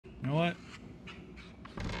You know what?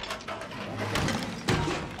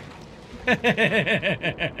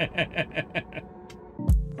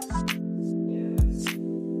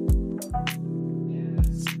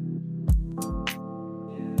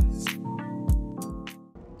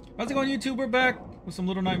 How's it going, YouTube? We're back with some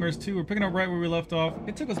Little Nightmares 2. We're picking up right where we left off.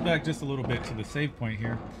 It took us back just a little bit to the save point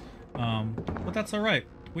here. But that's alright.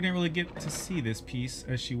 We didn't really get to see this piece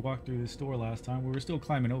as she walked through this door last time. We were still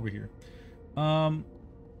climbing over here.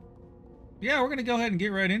 Yeah, we're gonna go ahead and get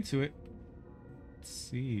right into it. Let's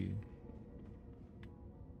see.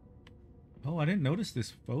 Oh, I didn't notice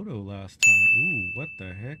this photo last time. Ooh, what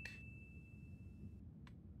the heck?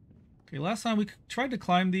 Okay, last time we tried to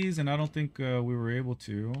climb these and I don't think we were able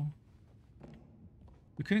to.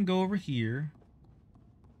 We couldn't go over here.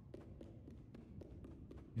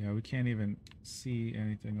 Yeah, we can't even see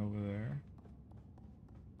anything over there.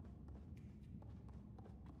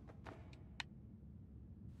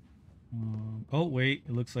 Oh, wait.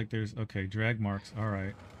 It looks like there's... Okay, drag marks.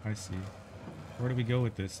 Alright, I see. Where do we go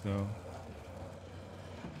with this, though?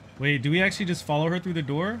 Wait, do we actually just follow her through the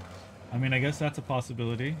door? I mean, I guess that's a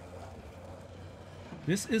possibility.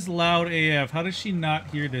 This is loud AF. How does she not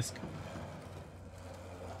hear this?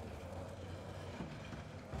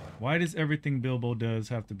 Why does everything Bilbo does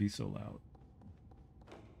have to be so loud?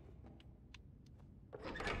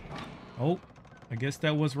 Oh, I guess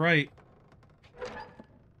that was right.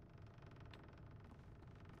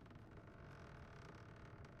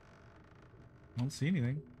 I don't see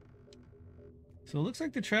anything. So it looks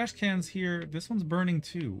like the trash can's here. This one's burning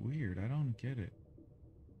too. Weird. I don't get it.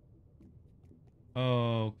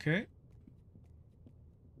 Okay.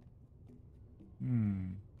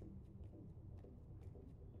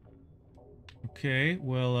 Okay,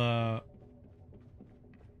 well,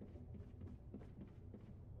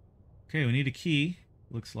 okay, we need a key,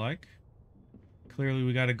 looks like. Clearly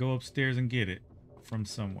we gotta go upstairs and get it from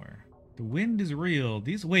somewhere. The wind is real.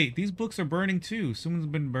 Wait, these books are burning too. Someone's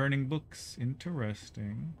been burning books.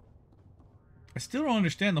 Interesting. I still don't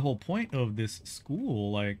understand the whole point of this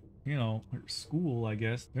school, like, you know, school, I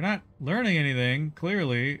guess. They're not learning anything,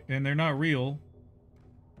 clearly, and they're not real.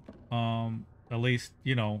 At least,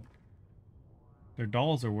 you know, they're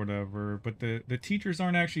dolls or whatever, but the teachers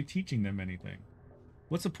aren't actually teaching them anything.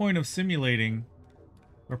 What's the point of simulating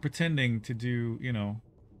or pretending to do, you know...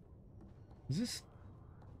 Is this...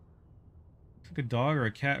 It's like a dog or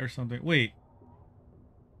a cat or something. Wait.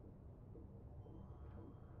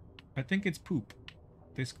 I think it's poop.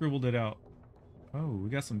 They scribbled it out. Oh, we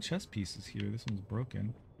got some chess pieces here. This one's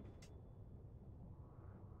broken.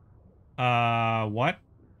 What?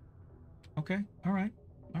 Okay, alright.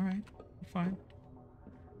 Alright, fine.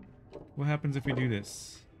 What happens if we do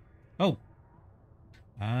this? Oh!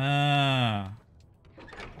 Ah.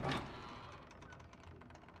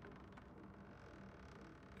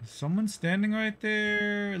 Is someone standing right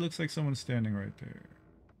there? It looks like someone's standing right there.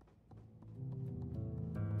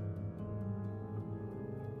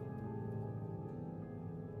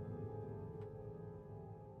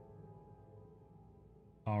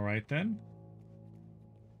 Alright then.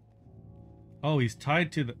 Oh, he's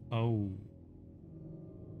tied to the... Oh.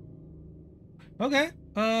 Okay.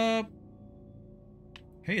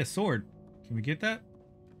 Hey, a sword. Can we get that?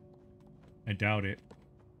 I doubt it.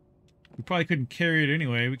 We probably couldn't carry it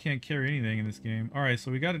anyway. We can't carry anything in this game. Alright,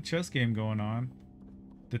 so we got a chess game going on.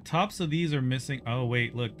 The tops of these are missing. Oh,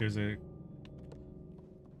 wait, look, there's a...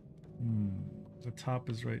 The top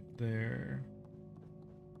is right there.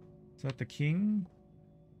 Is that the king?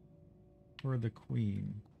 Or the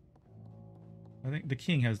queen? I think the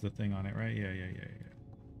king has the thing on it, right? Yeah.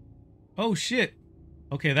 Oh, shit!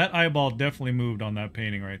 Okay, that eyeball definitely moved on that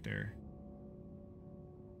painting right there.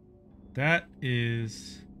 That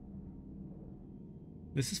is...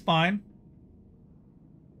 This is fine.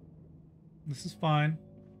 This is fine.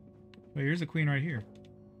 Wait, here's a queen right here.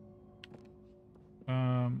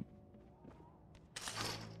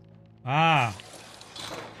 Ah!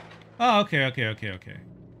 Oh, okay.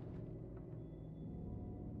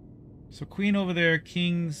 So queen over there,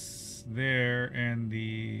 king's there, and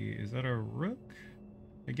the... Is that a rook?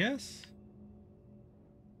 I guess?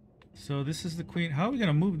 So this is the queen. How are we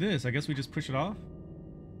gonna move this? I guess we just push it off?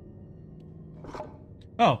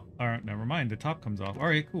 Oh, alright, never mind. The top comes off.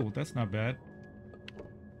 Alright, cool. That's not bad.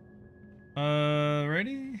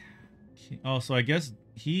 Ready? Oh, so I guess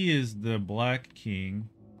he is the black king.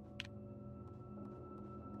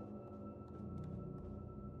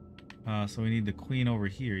 So we need the queen over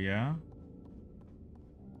here, yeah?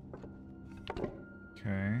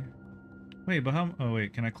 Okay. Wait, but how... Oh,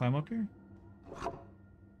 wait, can I climb up here?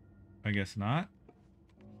 I guess not.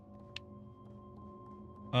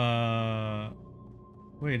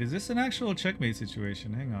 Wait, is this an actual checkmate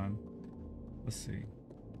situation? Hang on. Let's see.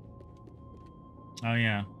 Oh,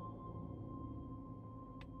 yeah.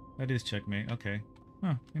 That is checkmate. Okay.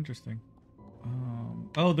 Huh, interesting.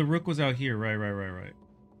 Oh, the rook was out here. Right.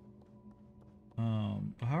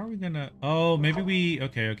 But how are we gonna... Oh, maybe we...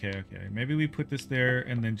 Okay. Maybe we put this there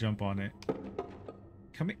and then jump on it.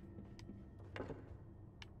 Come here.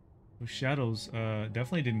 Those shadows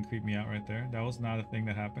definitely didn't creep me out right there. That was not a thing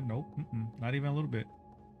that happened. Nope. Not even a little bit.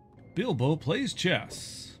 Bilbo plays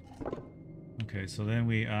chess. Okay, so then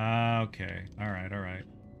we... okay. Alright.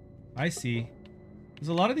 I see. There's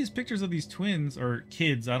a lot of these pictures of these twins, or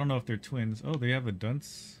kids. I don't know if they're twins. Oh, they have a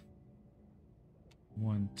dunce.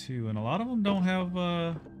 1, 2, and a lot of them don't have,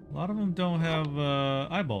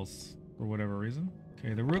 eyeballs for whatever reason.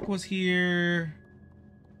 Okay, the rook was here.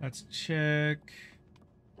 That's check.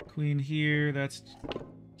 Queen here. That's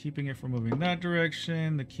keeping it from moving that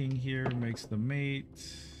direction. The king here makes the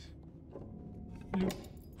mate.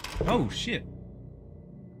 Oh, shit.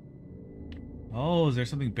 Oh, is there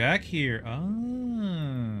something back here?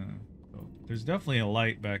 Ah. Oh, there's definitely a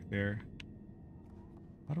light back there.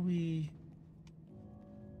 How do we...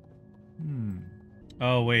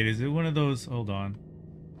 Oh, wait, is it one of those... Hold on.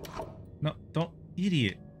 No, don't...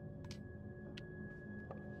 Idiot.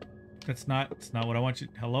 That's not what I want you...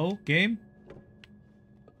 Hello? Game?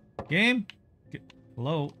 Game?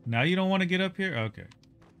 Hello? Now you don't want to get up here? Okay.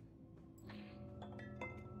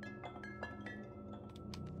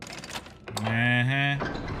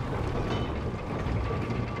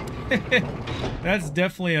 That's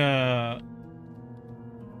definitely a...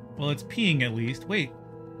 Well, it's peeing at least. Wait,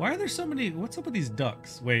 why are there so many... What's up with these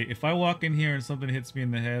ducks? Wait, if I walk in here and something hits me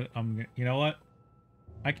in the head, I'm gonna... You know what?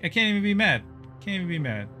 I can't even be mad. Can't even be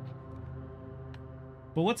mad.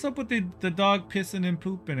 But what's up with the dog pissing and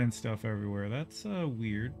pooping and stuff everywhere? That's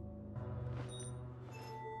weird.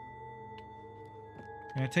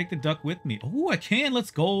 Can I take the duck with me? Oh, I can.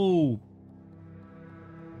 Let's go.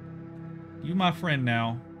 You my friend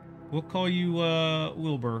now. We'll call you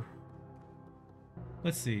Wilbur.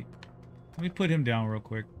 Let's see. Let me put him down real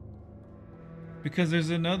quick. Because there's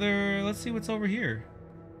another... Let's see what's over here.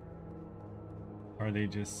 Are they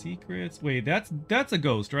just secrets? Wait, that's a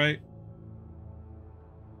ghost, right?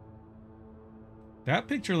 That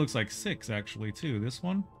picture looks like 6, actually, too. This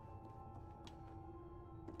one?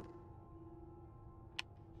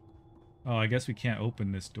 Oh, I guess we can't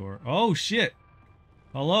open this door. Oh, shit!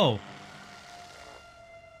 Hello!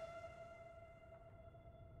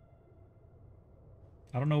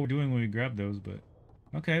 I don't know what we're doing when we grab those, but...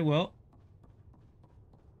 Okay, well...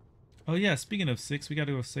 Oh, yeah, speaking of 6, we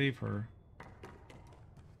gotta go save her.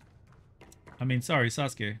 I mean, sorry,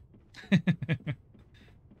 Sasuke.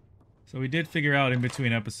 So we did figure out in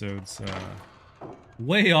between episodes,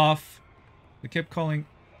 way off. They kept calling...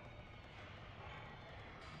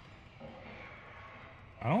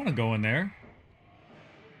 I don't want to go in there.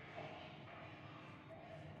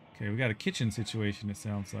 Okay, we got a kitchen situation, it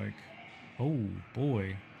sounds like. Oh,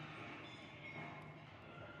 boy.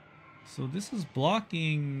 So this is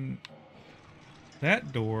blocking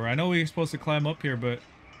that door. I know we're supposed to climb up here, but...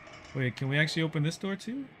 Wait, can we actually open this door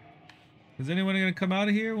too? Is anyone gonna come out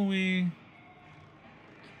of here when we...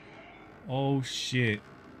 Oh, shit.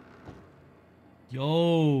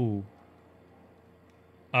 Yo.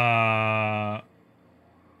 You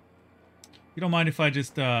don't mind if I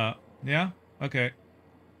just, yeah? Okay.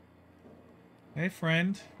 Hey,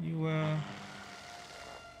 friend. You,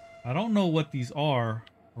 I don't know what these are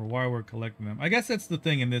or why we're collecting them. I guess that's the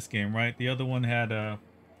thing in this game, right? The other one had,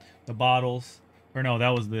 the bottles. Or no, that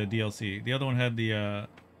was the DLC. The other one had the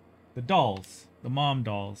dolls. The mom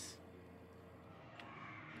dolls.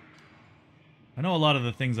 I know a lot of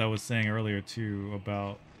the things I was saying earlier, too,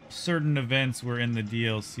 about certain events were in the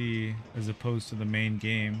DLC as opposed to the main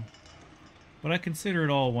game. But I consider it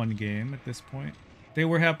all one game at this point. They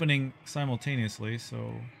were happening simultaneously,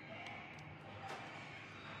 so...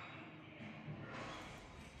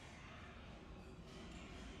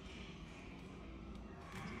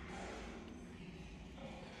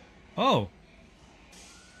 Oh!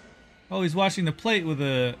 Oh, he's washing the plate with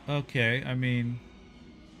a... Okay, I mean...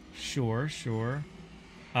 Sure.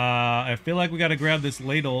 I feel like we gotta grab this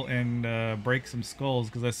ladle and break some skulls,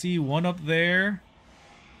 because I see one up there,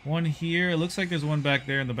 one here. It looks like there's one back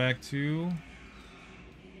there in the back too.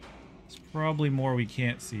 There's probably more we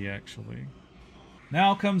can't see, actually.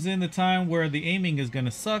 Now comes in the time where the aiming is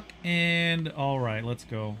gonna suck, and alright, let's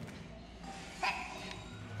go.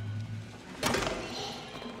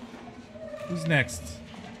 Who's next?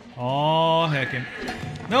 Oh, heckin'.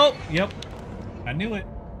 Nope, yep. I knew it.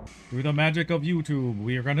 Through the magic of YouTube,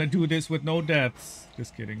 we are gonna do this with no deaths.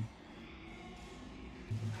 Just kidding.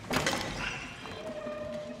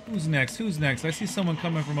 Who's next? Who's next? I see someone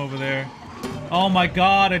coming from over there. Oh my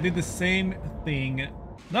god, I did the same thing.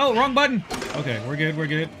 No, wrong button! Okay, we're good, we're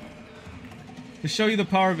good. To show you the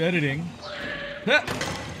power of editing.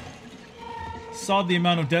 Sawed the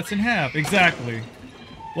amount of deaths in half. Exactly.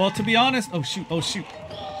 Well, to be honest... Oh, shoot. Oh, shoot.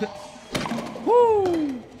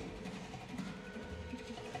 Woo!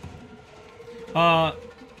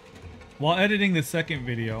 While editing the second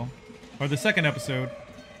video, or the second episode,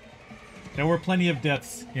 there were plenty of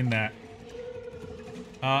deaths in that.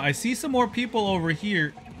 I see some more people over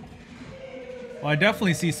here. Well, I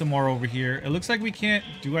definitely see some more over here. It looks like we can't...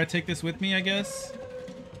 Do I take this with me, I guess?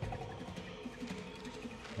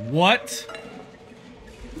 What?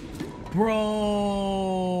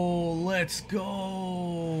 Bro, let's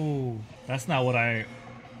go. That's not what I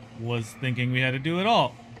was thinking we had to do at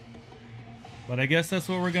all. But I guess that's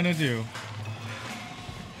what we're gonna do.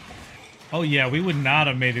 Oh yeah, we would not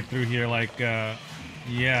have made it through here like,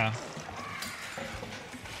 yeah.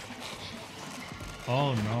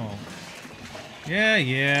 Oh no. Yeah,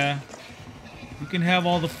 yeah. You can have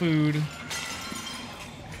all the food.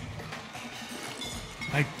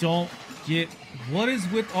 I don't get... What is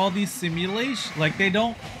with all these simulations? Like, they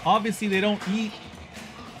don't... Obviously, they don't eat.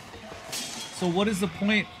 So what is the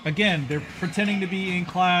point? Again, they're pretending to be in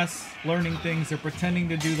class, learning things. They're pretending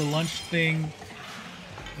to do the lunch thing.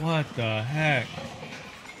 What the heck?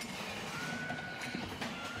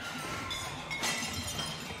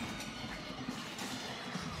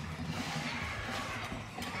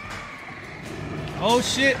 Oh,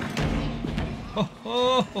 shit.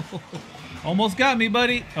 Oh. Almost got me,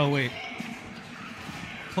 buddy. Oh, wait.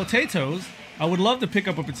 Potatoes? I would love to pick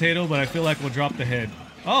up a potato, but I feel like we'll drop the head.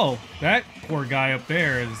 Oh, that poor guy up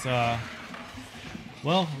there is,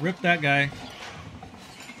 well, rip that guy.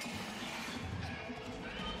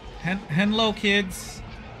 Hello, kids.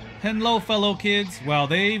 Hello, fellow kids. Wow,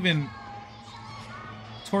 they even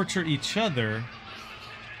torture each other.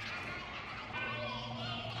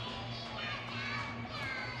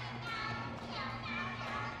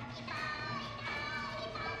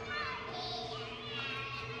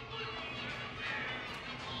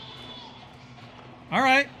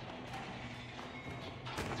 Alright.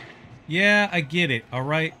 Yeah, I get it.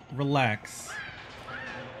 Alright, relax.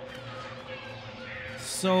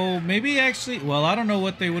 So, maybe actually... Well, I don't know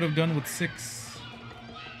what they would have done with 6.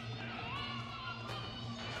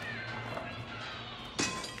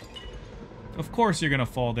 Of course you're gonna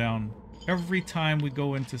fall down. Every time we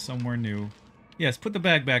go into somewhere new. Yes, put the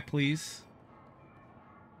bag back, please.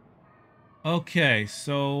 Okay,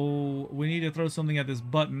 so... We need to throw something at this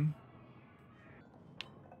button.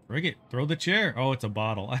 Frig it. Throw the chair. Oh, it's a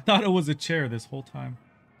bottle. I thought it was a chair this whole time.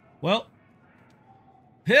 Well.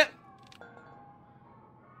 Hit.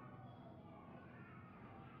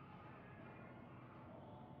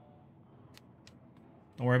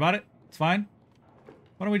 Don't worry about it. It's fine.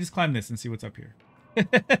 Why don't we just climb this and see what's up here?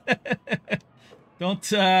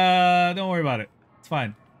 Don't worry about it. It's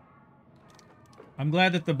fine. I'm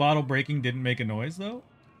glad that the bottle breaking didn't make a noise, though.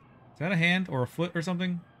 Is that a hand or a foot or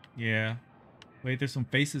something? Yeah. Wait, there's some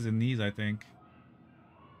faces in these, I think.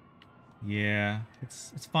 Yeah,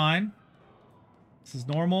 it's fine. This is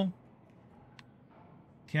normal.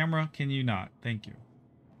 Camera, can you not? Thank you.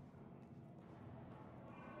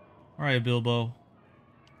 Alright, Bilbo.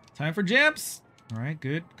 Time for jumps! Alright,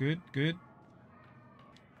 good, good, good.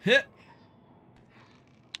 Hit!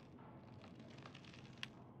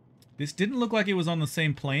 This didn't look like it was on the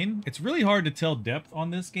same plane. It's really hard to tell depth on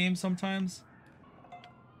this game sometimes.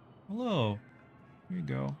 Hello. Here you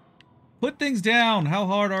go. Put things down. How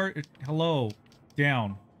hard are... Hello.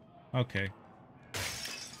 Down. Okay.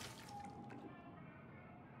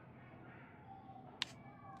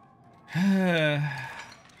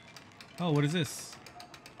 Oh, what is this?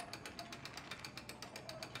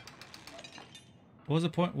 What was the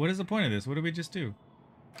point? What is the point of this? What did we just do?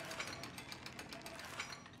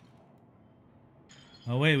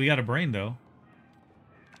 Oh, wait. We got a brain, though.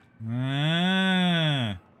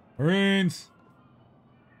 Ah. Brains.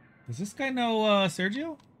 Does this guy know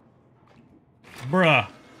Sergio? Bruh.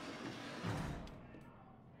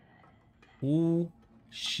 Oh,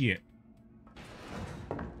 shit.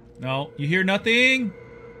 No, you hear nothing?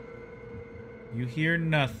 You hear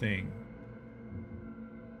nothing.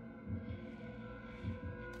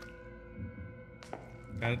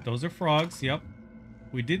 Those are frogs, yep.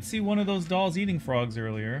 We did see one of those dolls eating frogs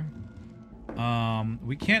earlier.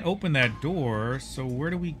 We can't open that door, so where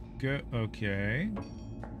do we go? Okay.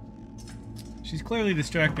 She's clearly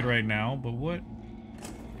distracted right now, but what?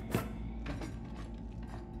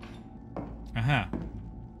 Uh-huh.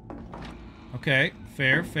 Okay,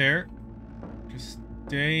 fair, fair. Just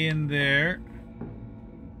stay in there.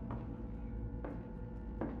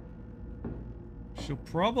 She'll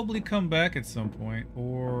probably come back at some point,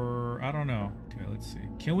 or I don't know. Okay, let's see.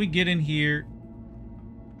 Can we get in here?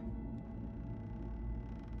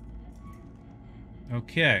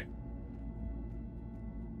 Okay.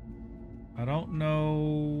 I don't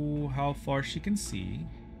know how far she can see.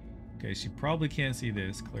 Okay, she probably can't see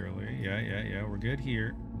this, clearly. Yeah, we're good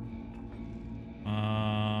here.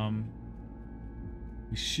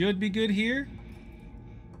 We should be good here.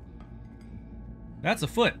 That's a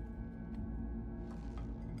foot.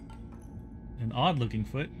 An odd-looking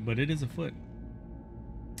foot, but it is a foot.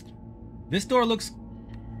 This door looks...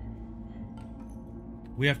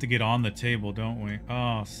 We have to get on the table, don't we?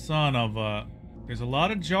 Oh, son of a... There's a lot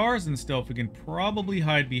of jars and stuff we can probably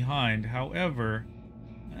hide behind. However,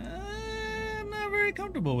 I'm not very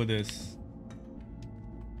comfortable with this.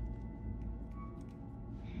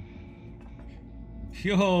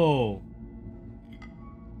 Yo!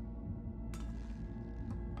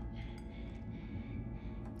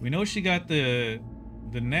 We know she got the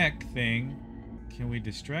neck thing. Can we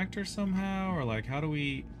distract her somehow? Or like, how do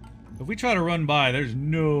we... If we try to run by, there's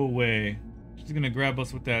no way. She's gonna grab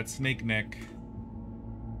us with that snake neck.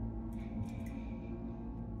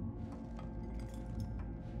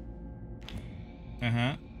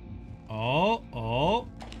 Uh-huh. Oh.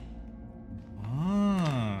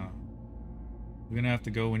 Ah. We're gonna have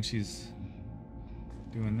to go when she's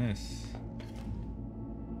doing this.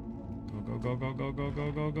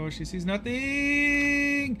 Go. She sees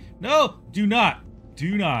nothing. No! Do not.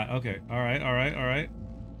 Do not. Okay. All right.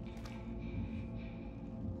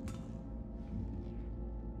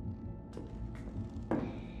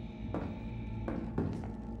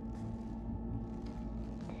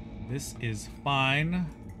 This is fine.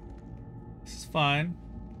 This is fine.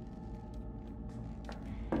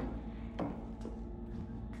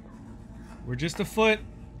 We're just a foot.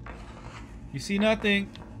 You see nothing.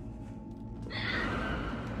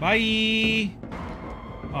 Bye.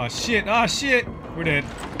 Oh shit. Oh shit. We're dead.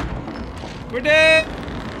 We're dead.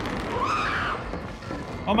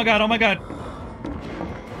 Oh my god. Oh my god.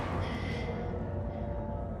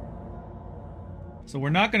 So we're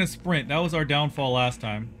not gonna sprint. That was our downfall last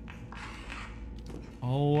time.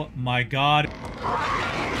 Oh my god.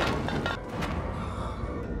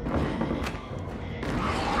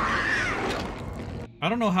 I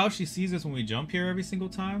don't know how she sees us when we jump here every single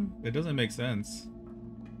time. It doesn't make sense.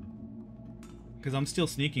 Because I'm still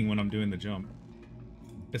sneaking when I'm doing the jump.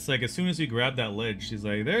 It's like as soon as we grab that ledge, she's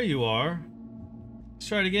like, there you are. Let's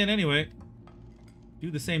try it again anyway. Do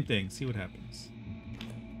the same thing. See what happens.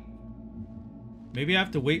 Maybe I have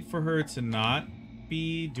to wait for her to not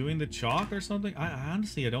be doing the chalk or something? I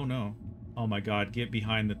honestly, I don't know. Oh my god, get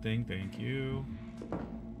behind the thing. Thank you.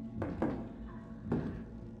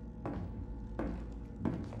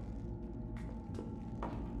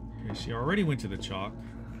 Okay, she already went to the chalk.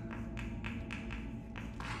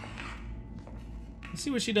 Let's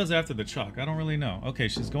see what she does after the chalk. I don't really know. Okay,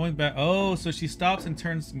 she's going back. Oh, so she stops and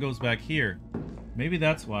turns and goes back here. Maybe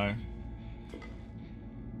that's why.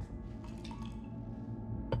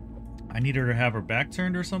 I need her to have her back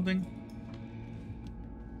turned or something?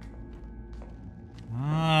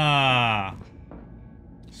 Ah.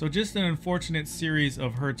 So just an unfortunate series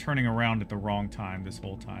of her turning around at the wrong time this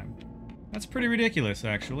whole time. That's pretty ridiculous,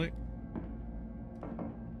 actually.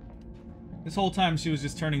 This whole time she was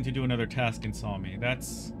just turning to do another task and saw me.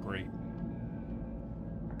 That's great.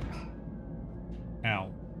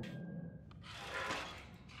 Ow.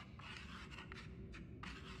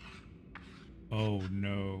 Oh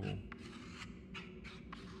no.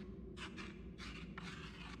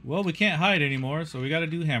 Well, we can't hide anymore, so we gotta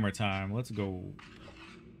do hammer time. Let's go.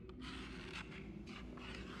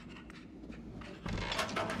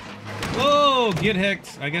 Whoa! Get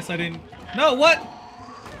hecked. I guess I didn't... No, what?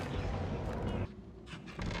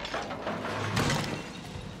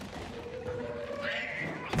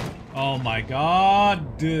 Oh my god.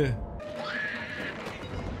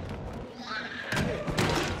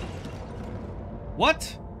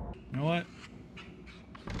 What? You know what?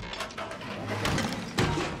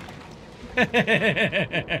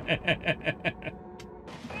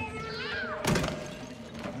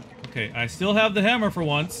 Okay, I still have the hammer for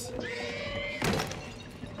once.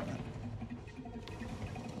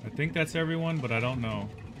 I think that's everyone, but I don't know.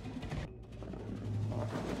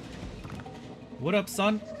 What up,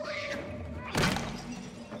 son?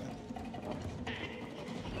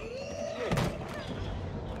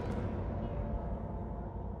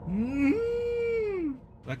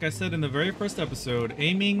 Like I said in the very first episode,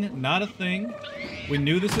 aiming, not a thing. We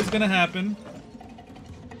knew this was gonna happen.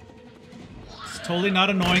 It's totally not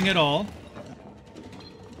annoying at all.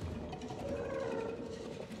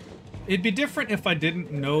 It'd be different if I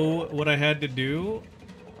didn't know what I had to do.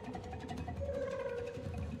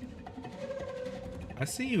 I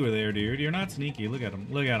see you there, dude. You're not sneaky. Look at him.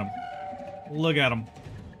 Look at him. Look at him.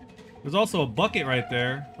 There's also a bucket right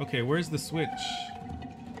there. Okay, where's the switch?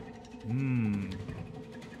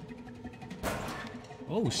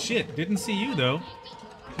 Oh, shit. Didn't see you, though.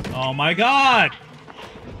 Oh, my God!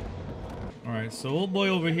 Alright, so old boy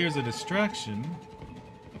over here is a distraction.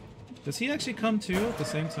 Does he actually come too at the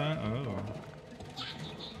same time? Oh.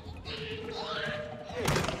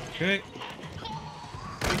 Okay.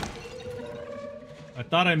 I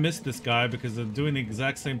thought I missed this guy because of doing the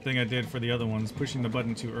exact same thing I did for the other ones, pushing the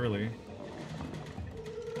button too early.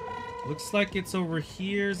 Looks like it's over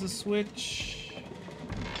here's a switch.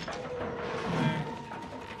 Okay.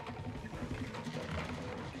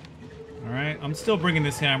 Alright, I'm still bringing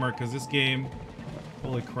this hammer because this game...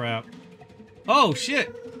 Holy crap. Oh,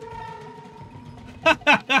 shit!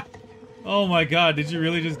 Oh my god, did you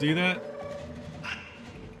really just do that?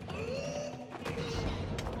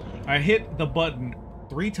 I hit the button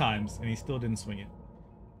 3 times and he still didn't swing it.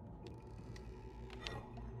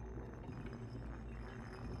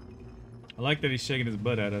 I like that he's shaking his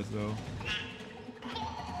butt at us though.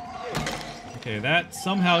 Okay, that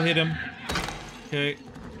somehow hit him. Okay.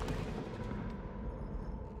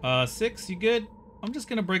 6, you good? I'm just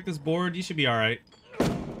gonna break this board. You should be alright.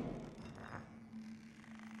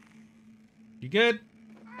 You good?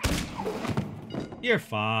 You're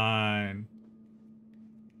fine.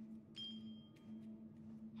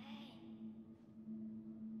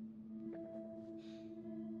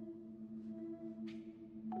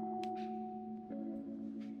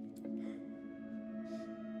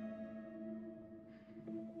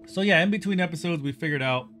 So yeah, in between episodes, we figured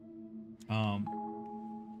out,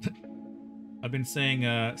 I've been saying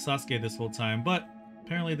Sasuke this whole time, but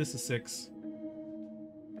apparently this is 6.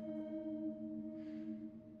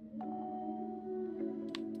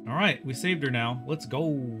 Alright, we saved her now. Let's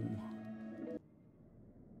go.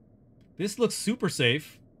 This looks super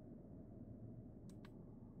safe.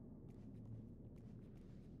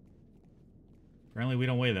 Apparently we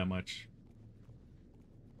don't weigh that much.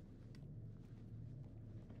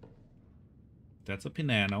 That's a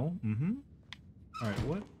piano. Alright,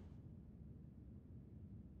 what?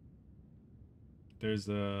 There's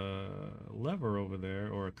a lever over there,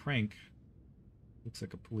 or a crank. Looks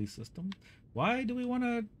like a police system. Why do we want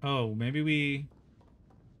to... Oh, maybe we...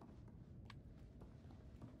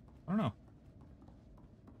 I don't know.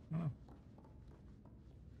 I don't know.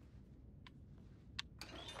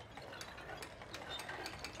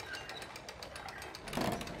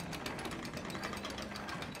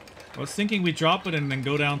 I was thinking we drop it and then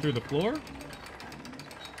go down through the floor.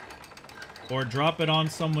 Or drop it on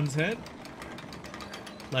someone's head.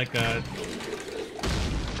 Like a...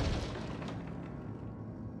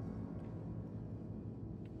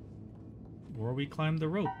 Or we climb the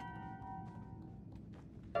rope.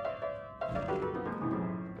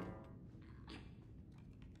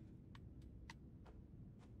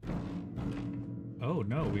 Oh,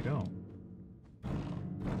 no, we don't.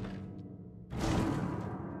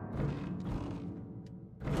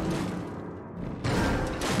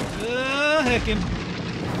 Heckin'.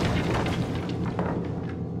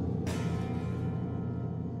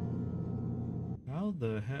 How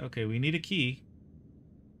the heck? Okay, we need a key.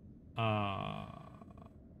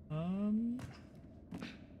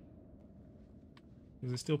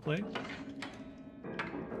 Does it still play?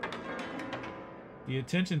 The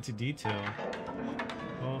attention to detail.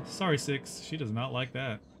 Oh, sorry, 6. She does not like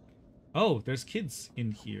that. Oh, there's kids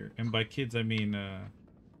in here. And by kids, I mean,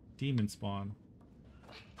 demon spawn.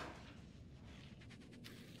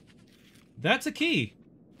 That's a key!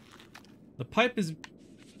 The pipe is...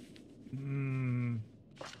 I'm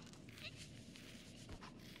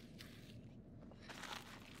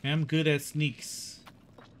good at sneaks.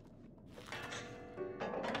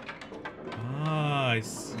 Ah, I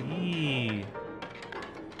see.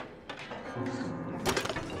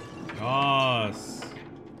 Yes.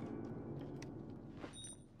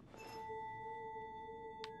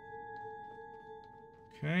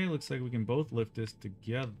 Okay, looks like we can both lift this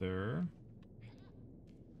together.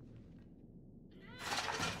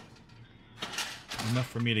 Enough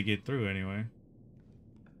for me to get through anyway.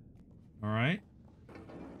 Alright.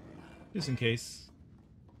 Just in case.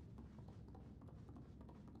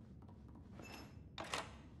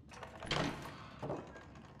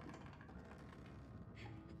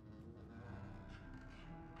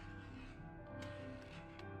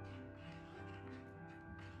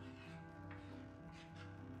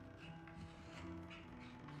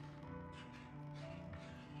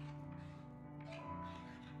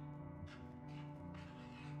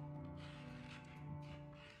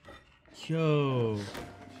 Yo.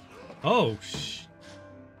 Oh,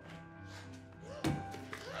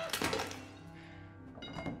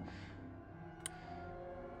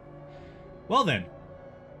 well then.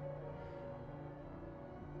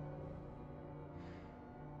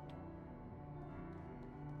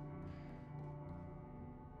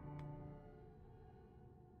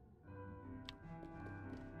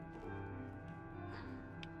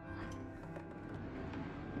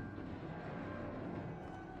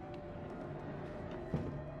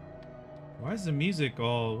 Why is the music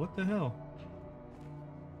all... what the hell?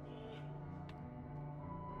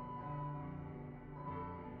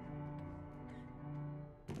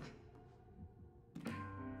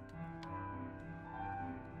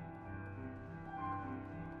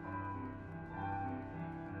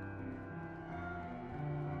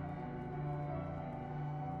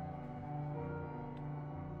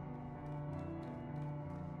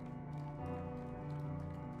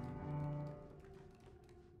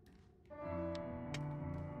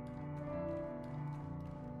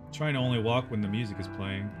 Trying to only walk when the music is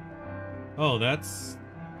playing. Oh, that's...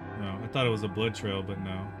 no, I thought it was a blood trail, but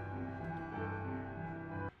no.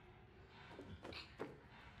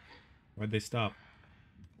 Why'd they stop?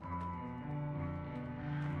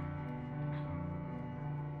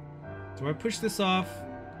 Do I push this off?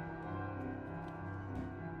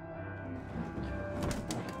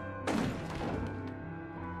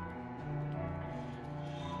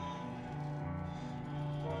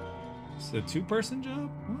 It's a two-person job?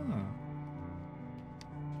 Huh.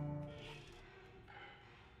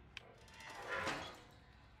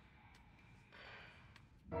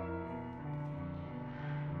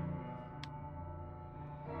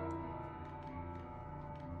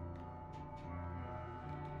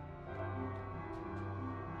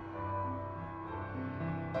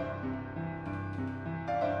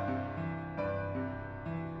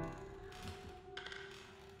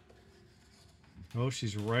 Oh,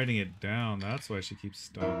 she's writing it down. That's why she keeps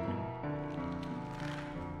stopping.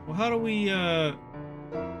 Well, how do we, I'll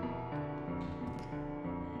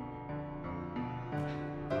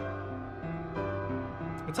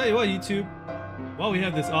tell you what, YouTube. While we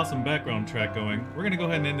have this awesome background track going, we're gonna go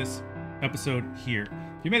ahead and end this episode here.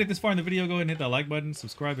 If you made it this far in the video, go ahead and hit that like button.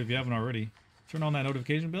 Subscribe if you haven't already. Turn on that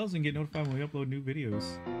notification bell so you can get notified when we upload new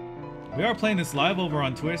videos. We are playing this live over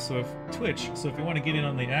on Twitch, so if you want to get in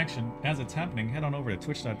on the action as it's happening, head on over to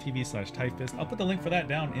twitch.tv/Thaifist. I'll put the link for that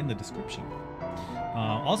down in the description.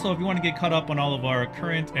 Also, if you want to get caught up on all of our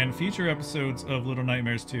current and future episodes of Little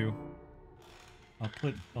Nightmares 2, I'll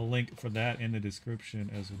put a link for that in the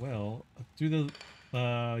description as well, through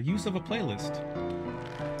the use of a playlist.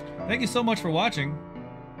 Thank you so much for watching.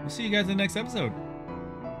 We'll see you guys in the next episode.